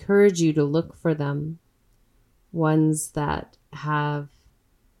 And I encourage you to look for them, ones that have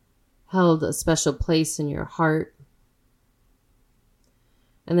held a special place in your heart.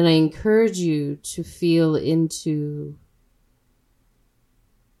 And then I encourage you to feel into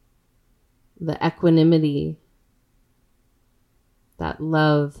the equanimity, that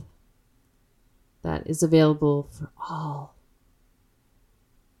love that is available for all.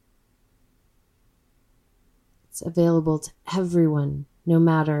 It's available to everyone, no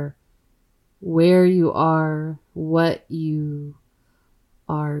matter where you are, what you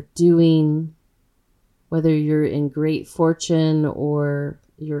are doing, whether you're in great fortune or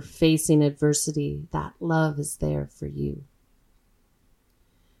you're facing adversity. That love is there for you.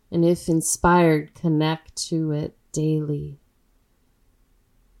 And if inspired, connect to it daily.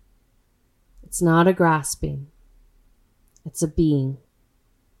 It's not a grasping, it's a being.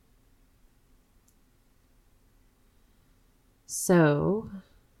 So,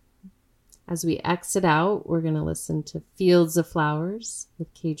 as we exit out, we're going to listen to Fields of Flowers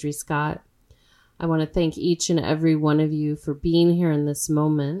with Cadre Scott. I want to thank each and every one of you for being here in this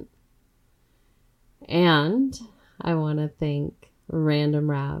moment. And I want to thank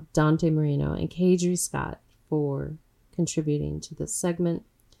Random Rab, Dante, Marino, and Cadre Scott for contributing to this segment.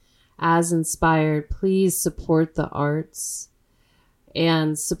 As inspired, please support the arts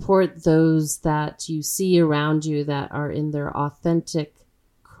and support those that you see around you that are in their authentic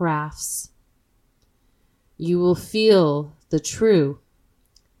crafts. You will feel the true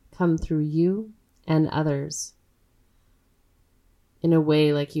come through you and others in a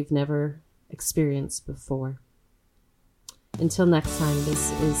way like you've never experienced before. Until next time,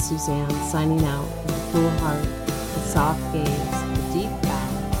 this is Suzanne signing out with a cool heart, a soft gaze,